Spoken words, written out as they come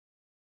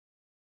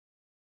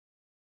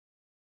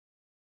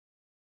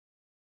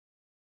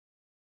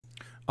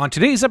On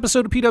today's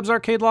episode of PDubs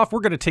Arcade Loft, we're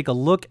going to take a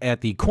look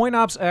at the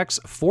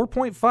CoinOpsX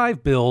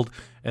 4.5 build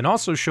and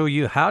also show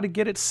you how to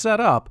get it set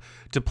up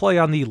to play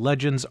on the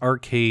Legends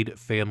Arcade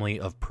family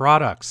of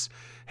products.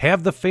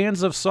 Have the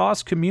fans of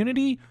saUCE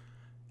community?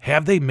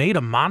 Have they made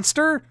a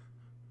monster?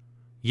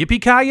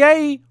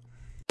 Yippie-Kai-Yay!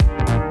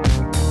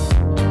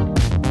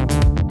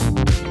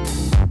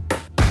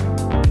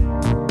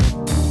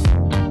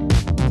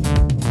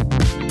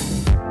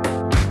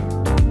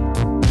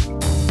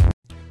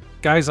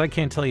 Guys, I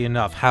can't tell you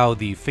enough how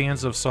the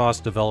fans of saUCE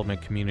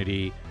development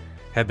community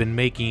have been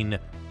making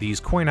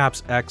these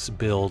CoinOpsX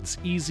builds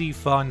easy,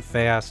 fun,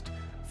 fast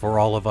for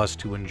all of us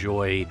to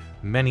enjoy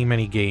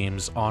many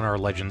games on our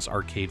Legends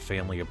Arcade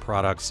family of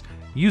products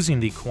using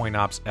the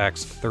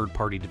CoinOpsX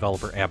third-party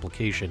developer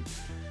application.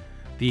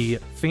 The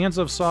fans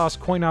of saUCE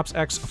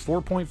CoinOpsX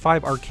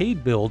 4.5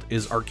 arcade build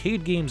is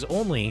arcade games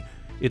only.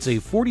 It's a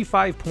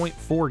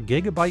 45.4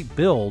 gigabyte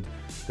build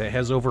that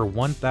has over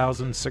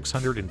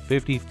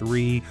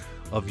 1,653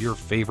 of your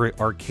favorite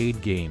arcade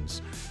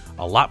games.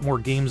 A lot more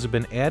games have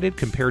been added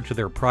compared to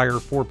their prior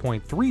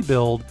 4.3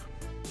 build,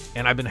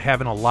 and I've been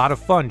having a lot of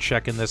fun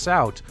checking this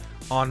out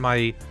on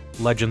my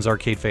Legends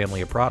Arcade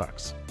family of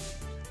products.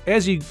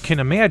 As you can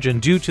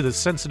imagine, due to the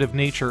sensitive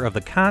nature of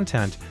the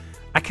content,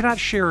 I cannot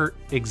share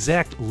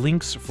exact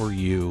links for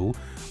you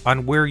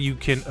on where you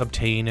can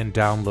obtain and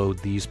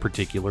download these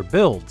particular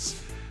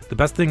builds. The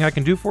best thing I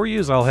can do for you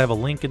is I'll have a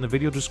link in the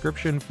video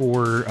description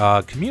for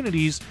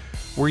communities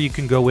where you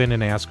can go in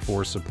and ask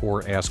for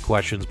support, ask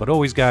questions. But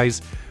always, guys,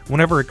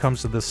 whenever it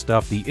comes to this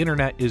stuff, the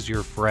internet is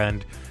your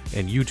friend,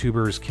 and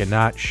YouTubers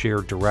cannot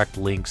share direct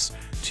links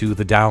to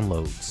the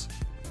downloads.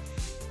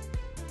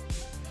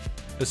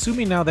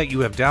 Assuming now that you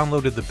have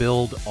downloaded the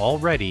build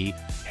already,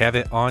 have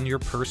it on your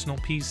personal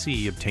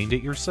PC, obtained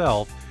it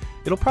yourself,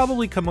 it'll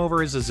probably come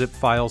over as a zip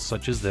file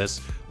such as this.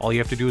 All you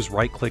have to do is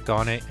right-click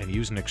on it and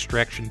use an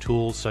extraction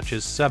tool such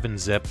as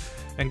 7-zip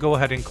and go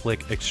ahead and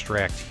click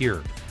extract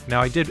here.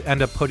 Now, I did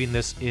end up putting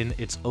this in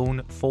its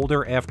own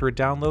folder after it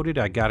downloaded.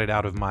 I got it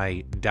out of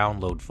my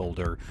download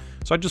folder.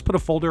 So I just put a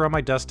folder on my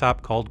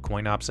desktop called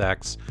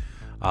CoinOpsX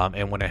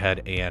and went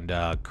ahead and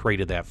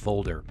created that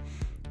folder.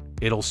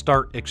 It'll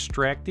start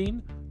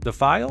extracting the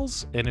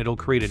files and it'll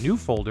create a new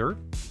folder.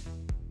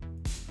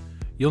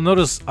 You'll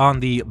notice on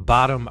the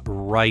bottom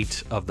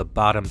right of the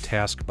bottom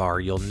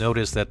taskbar, you'll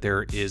notice that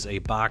there is a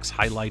box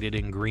highlighted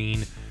in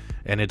green,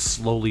 and it's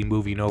slowly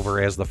moving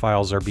over as the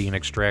files are being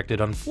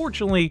extracted.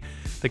 Unfortunately,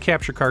 the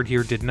capture card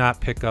here did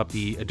not pick up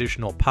the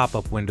additional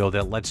pop-up window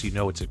that lets you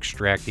know it's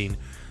extracting.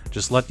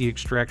 Just let the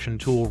extraction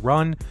tool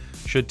run.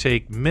 Should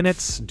take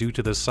minutes due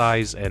to the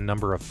size and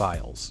number of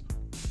files.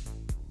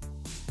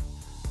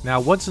 Now,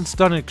 once it's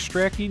done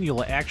extracting,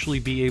 you'll actually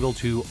be able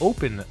to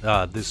open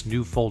this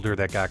new folder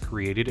that got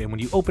created. And when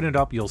you open it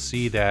up, you'll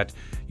see that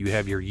you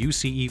have your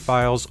UCE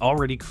files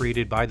already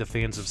created by the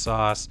fans of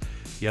saUCE.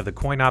 You have the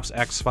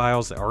CoinOpsX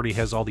files that already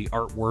has all the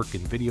artwork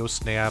and video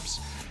snaps.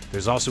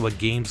 There's also a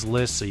games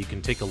list, so you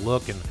can take a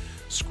look and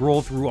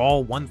scroll through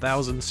all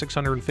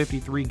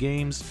 1,653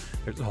 games.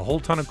 There's a whole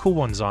ton of cool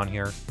ones on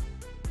here.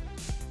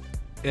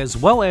 As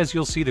well as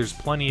you'll see there's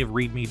plenty of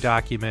README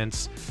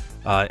documents.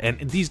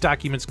 And these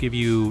documents give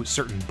you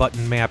certain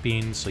button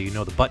mapping, so you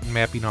know the button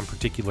mapping on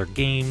particular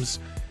games,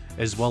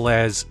 as well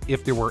as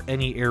if there were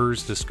any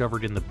errors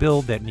discovered in the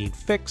build that need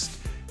fixed,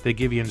 they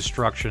give you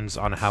instructions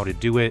on how to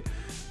do it.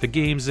 The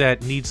games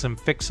that need some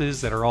fixes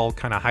that are all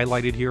kind of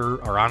highlighted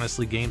here are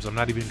honestly games I'm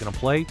not even going to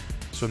play,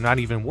 so I'm not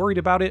even worried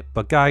about it.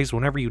 But guys,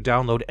 whenever you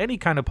download any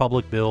kind of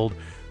public build,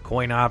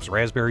 CoinOps,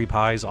 Raspberry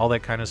Pis, all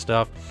that kind of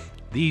stuff,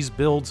 these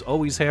builds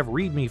always have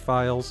README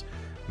files.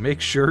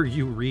 Make sure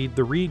you read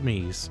the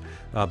READMEs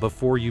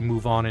before you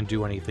move on and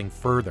do anything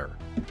further.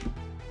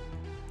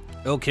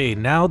 Okay,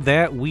 now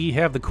that we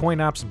have the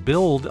CoinOps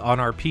build on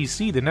our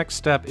PC, the next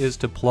step is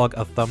to plug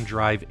a thumb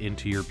drive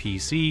into your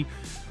PC.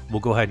 We'll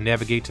go ahead and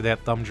navigate to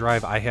that thumb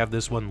drive. I have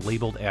this one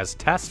labeled as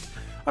test.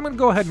 I'm going to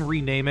go ahead and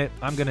rename it.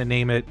 I'm going to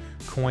name it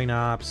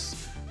CoinOps,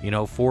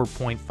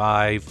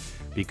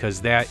 4.5,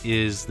 because that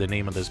is the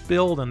name of this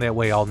build, and that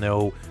way I'll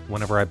know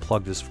whenever I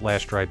plug this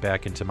flash drive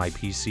back into my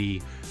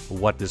PC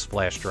what this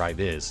flash drive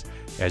is.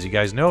 As you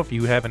guys know, if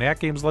you have an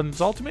AtGames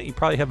Legends Ultimate, you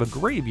probably have a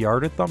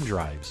graveyard of thumb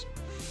drives.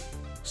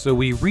 So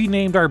we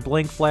renamed our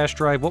blank flash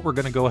drive. What we're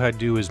going to go ahead and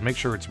do is make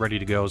sure it's ready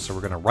to go. So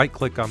we're going to right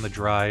click on the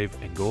drive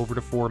and go over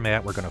to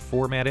format. We're going to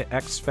format it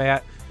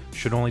exFAT.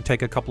 Should only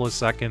take a couple of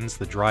seconds.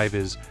 The drive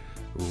is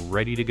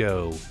ready to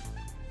go.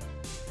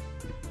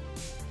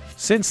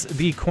 Since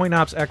the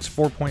CoinOpsX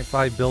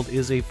 4.5 build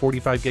is a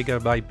 45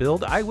 gigabyte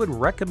build, I would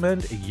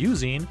recommend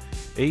using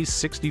a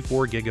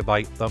 64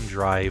 gigabyte thumb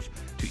drive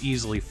to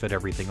easily fit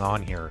everything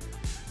on here.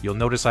 You'll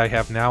notice I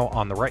have now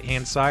on the right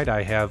hand side,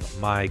 I have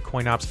my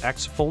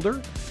CoinOpsX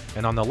folder,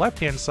 and on the left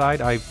hand side,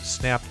 I've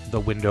snapped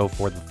the window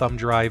for the thumb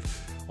drive.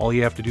 All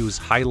you have to do is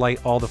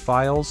highlight all the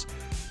files,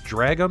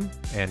 drag them,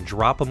 and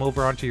drop them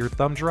over onto your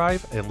thumb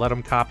drive and let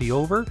them copy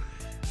over.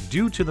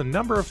 Due to the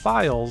number of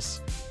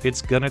files,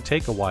 it's gonna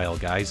take a while,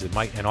 guys. It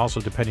might, and also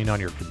depending on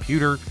your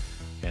computer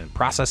and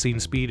processing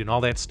speed and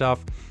all that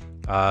stuff,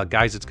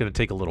 guys, it's going to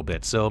take a little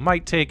bit. So it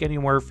might take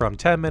anywhere from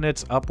 10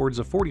 minutes upwards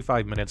of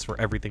 45 minutes for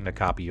everything to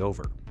copy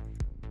over.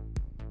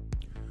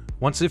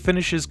 Once it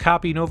finishes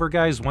copying over,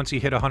 guys, once you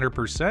hit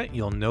 100%,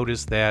 you'll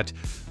notice that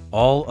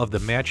all of the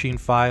matching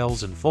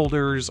files and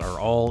folders are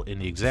all in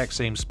the exact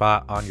same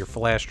spot on your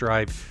flash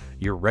drive.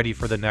 You're ready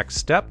for the next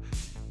step.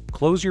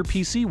 Close your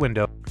PC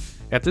window.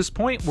 At this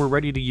point, we're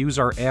ready to use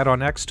our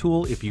AdDONX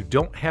tool. If you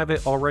don't have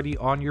it already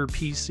on your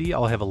PC,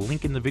 I'll have a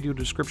link in the video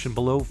description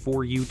below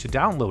for you to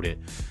download it.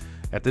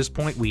 At this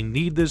point, we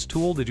need this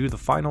tool to do the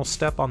final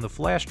step on the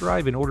flash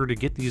drive in order to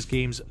get these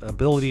games'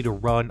 ability to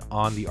run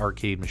on the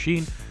arcade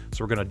machine.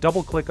 So we're going to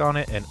double click on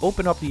it and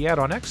open up the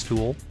AdDONX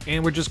tool,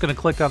 and we're just going to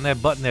click on that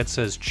button that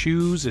says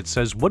choose. It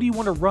says, what do you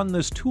want to run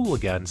this tool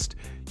against?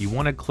 You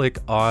want to click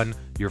on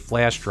your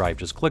flash drive.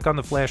 Just click on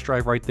the flash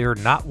drive right there,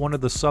 not one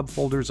of the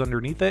subfolders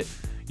underneath it.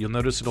 You'll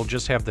notice it'll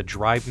just have the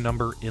drive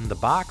number in the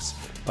box.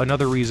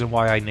 Another reason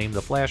why I named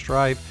the flash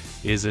drive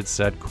is it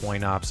said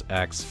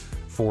CoinOpsX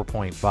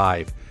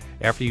 4.5.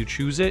 After you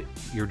choose it,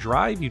 your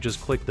drive, you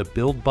just click the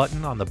build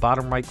button on the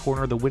bottom right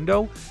corner of the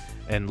window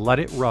and let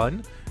it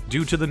run.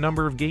 Due to the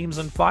number of games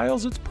and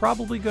files, it's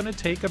probably going to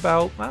take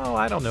about, well,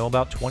 I don't know,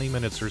 about 20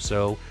 minutes or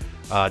so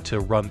to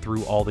run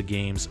through all the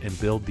games and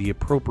build the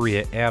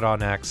appropriate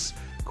AdDONX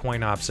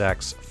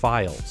CoinOpsX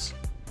files.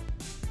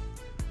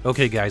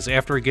 Okay guys,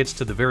 after it gets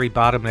to the very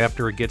bottom,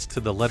 after it gets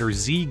to the letter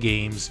Z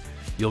games,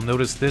 you'll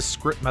notice this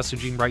script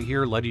messaging right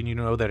here letting you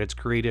know that it's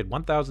created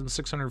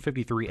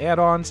 1,653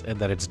 add-ons and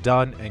that it's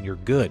done and you're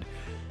good.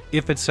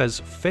 If it says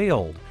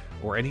failed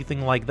or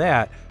anything like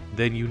that,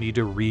 then you need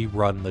to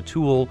rerun the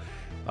tool.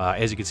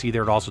 As you can see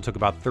there, it also took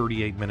about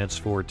 38 minutes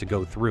for it to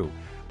go through.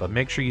 But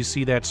make sure you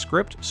see that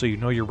script so you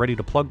know you're ready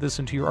to plug this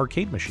into your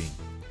arcade machine.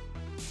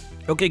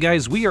 Okay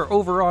guys, we are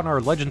over on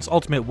our Legends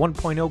Ultimate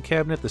 1.0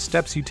 cabinet. The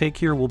steps you take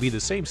here will be the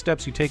same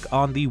steps you take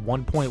on the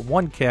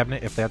 1.1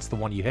 cabinet if that's the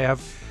one you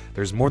have.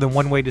 There's more than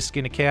one way to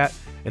skin a cat.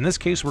 In this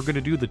case, we're going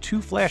to do the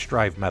 2 flash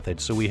drive method.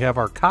 So we have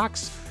our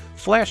Cox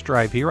flash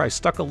drive here. I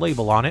stuck a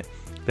label on it.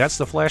 That's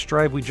the flash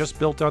drive we just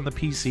built on the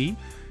PC.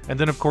 And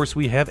then of course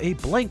we have a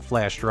blank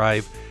flash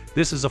drive.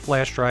 This is a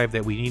flash drive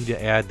that we need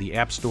to add the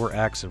App Store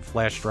X and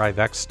Flash Drive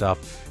X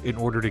stuff in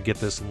order to get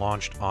this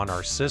launched on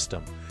our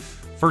system.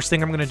 First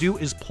thing I'm going to do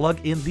is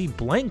plug in the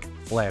blank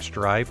flash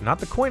drive, not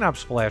the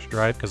CoinOps flash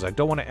drive, because I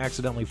don't want to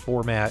accidentally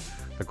format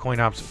the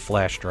CoinOps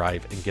flash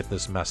drive and get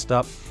this messed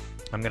up.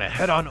 I'm going to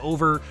head on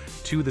over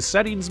to the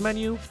settings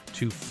menu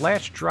to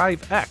Flash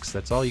Drive X.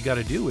 That's all you got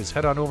to do is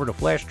head on over to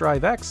Flash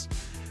Drive X.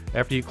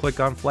 After you click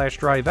on Flash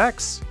Drive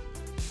X,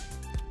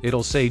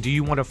 it'll say, do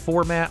you want to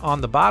format on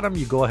the bottom?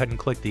 You go ahead and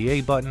click the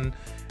A button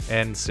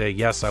and say,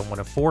 yes, I want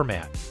to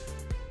format.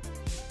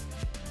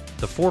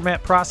 The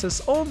format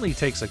process only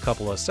takes a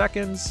couple of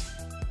seconds.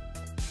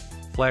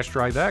 Flash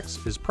Drive X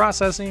is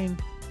processing,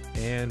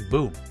 and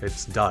boom,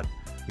 it's done.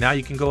 Now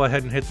you can go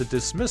ahead and hit the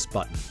dismiss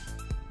button.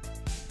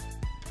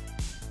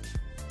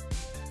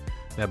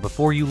 Now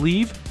before you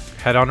leave,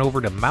 head on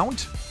over to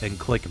Mount and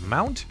click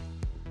Mount.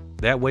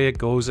 That way it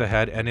goes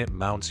ahead and it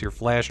mounts your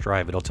flash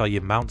drive. It'll tell you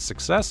mount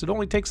success. It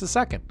only takes a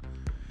second.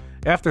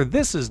 After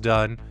this is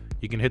done,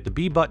 you can hit the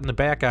B button to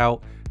back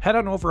out, head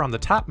on over on the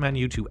top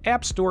menu to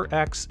App Store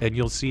X, and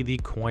you'll see the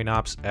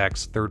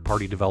CoinOpsX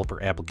third-party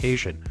developer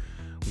application.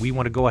 We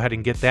want to go ahead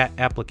and get that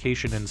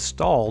application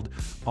installed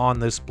on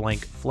this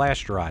blank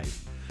flash drive.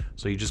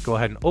 So you just go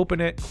ahead and open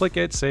it, click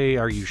it, say,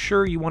 are you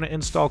sure you want to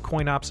install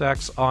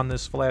CoinOpsX on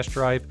this flash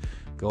drive?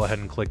 Go ahead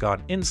and click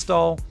on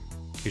Install.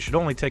 It should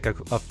only take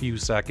a few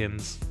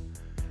seconds.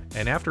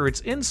 And after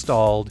it's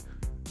installed,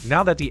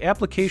 now that the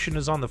application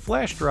is on the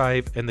flash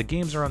drive and the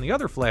games are on the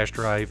other flash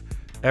drive,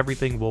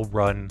 everything will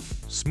run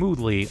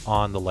smoothly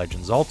on the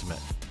Legends Ultimate.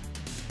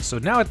 So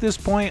now at this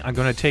point, I'm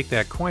going to take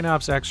that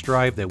CoinOpsX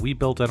drive that we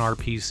built on our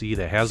PC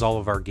that has all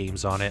of our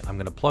games on it. I'm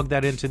going to plug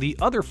that into the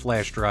other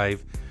flash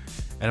drive,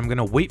 and I'm going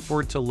to wait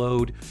for it to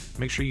load.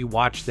 Make sure you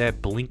watch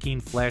that blinking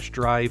flash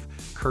drive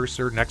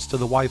cursor next to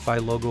the Wi-Fi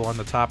logo on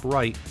the top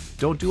right.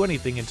 Don't do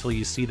anything until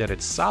you see that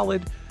it's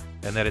solid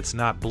and that it's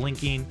not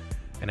blinking.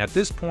 And at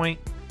this point,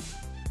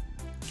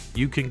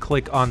 you can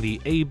click on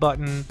the A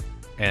button,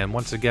 and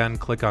once again,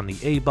 click on the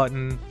A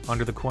button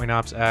under the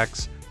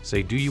CoinOpsX.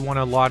 Say, do you want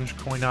to launch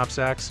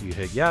CoinOpsX? You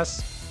hit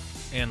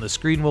yes, and the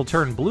screen will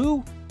turn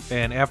blue,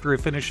 and after it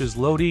finishes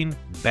loading,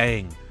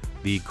 bang,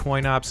 the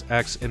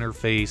CoinOpsX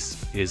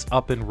interface is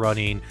up and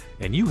running,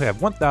 and you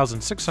have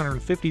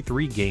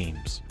 1,653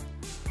 games.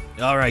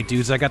 Alright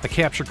dudes, I got the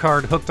capture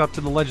card hooked up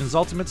to the Legends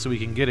Ultimate so we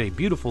can get a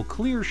beautiful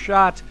clear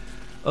shot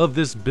of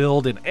this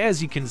build, and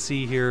as you can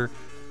see here,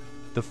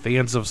 the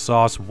fans of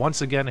saUCE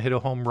once again hit a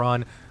home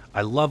run.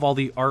 I love all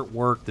the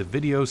artwork, the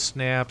video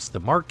snaps, the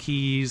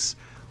marquees,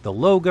 the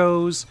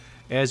logos,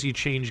 as you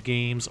change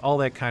games, all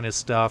that kind of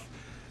stuff.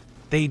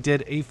 They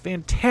did a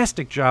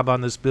fantastic job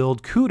on this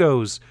build.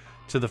 Kudos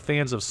to the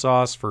fans of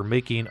saUCE for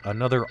making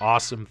another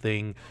awesome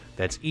thing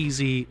that's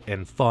easy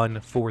and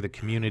fun for the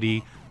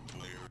community.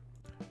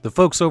 The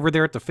folks over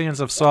there at the fans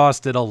of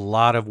saUCE did a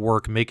lot of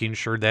work making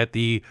sure that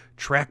the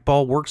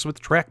trackball works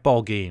with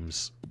trackball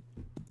games.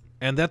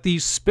 and that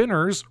these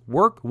spinners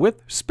work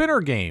with spinner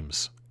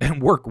games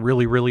and work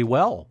really, really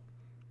well.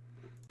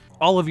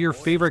 All of your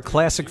favorite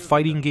classic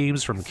fighting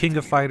games, from King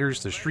of Fighters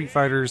to Street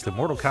Fighters to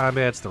Mortal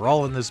Kombats, they're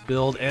all in this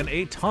build, and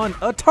a ton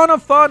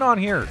of fun on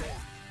here.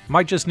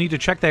 Might just need to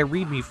check that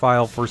README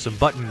file for some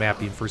button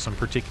mapping for some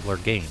particular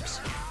games.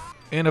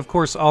 And of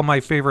course, all my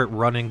favorite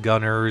run and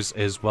gunners,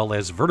 as well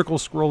as vertical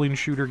scrolling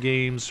shooter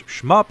games,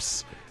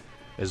 shmups,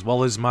 as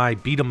well as my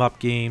beat 'em up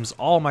games.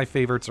 All my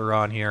favorites are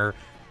on here.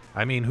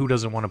 I mean, who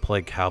doesn't want to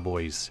play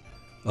Cowboys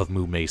of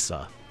Moo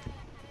Mesa?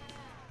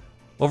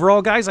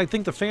 Overall, guys, I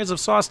think the fans of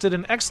saUCE did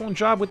an excellent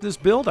job with this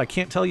build. I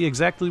can't tell you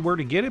exactly where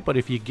to get it, but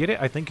if you get it,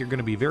 I think you're going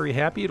to be very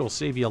happy. It'll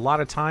save you a lot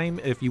of time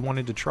if you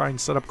wanted to try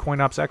and set up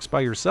CoinOpsX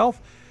by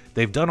yourself.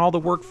 They've done all the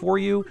work for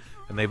you,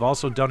 and they've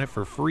also done it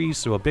for free,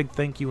 so a big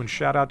thank you and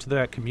shout out to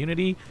that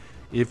community.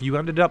 If you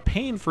ended up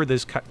paying for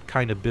this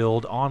kind of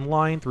build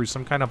online through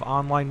some kind of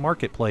online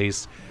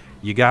marketplace,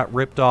 you got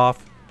ripped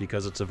off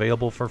because it's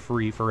available for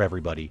free for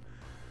everybody.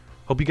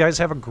 Hope you guys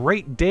have a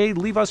great day.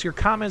 Leave us your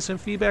comments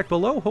and feedback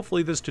below.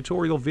 Hopefully this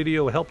tutorial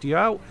video helped you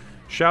out.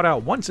 Shout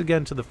out once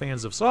again to the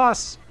fans of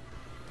saUCE.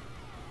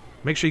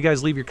 Make sure you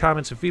guys leave your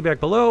comments and feedback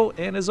below.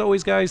 And as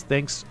always, guys,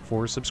 thanks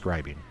for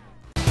subscribing.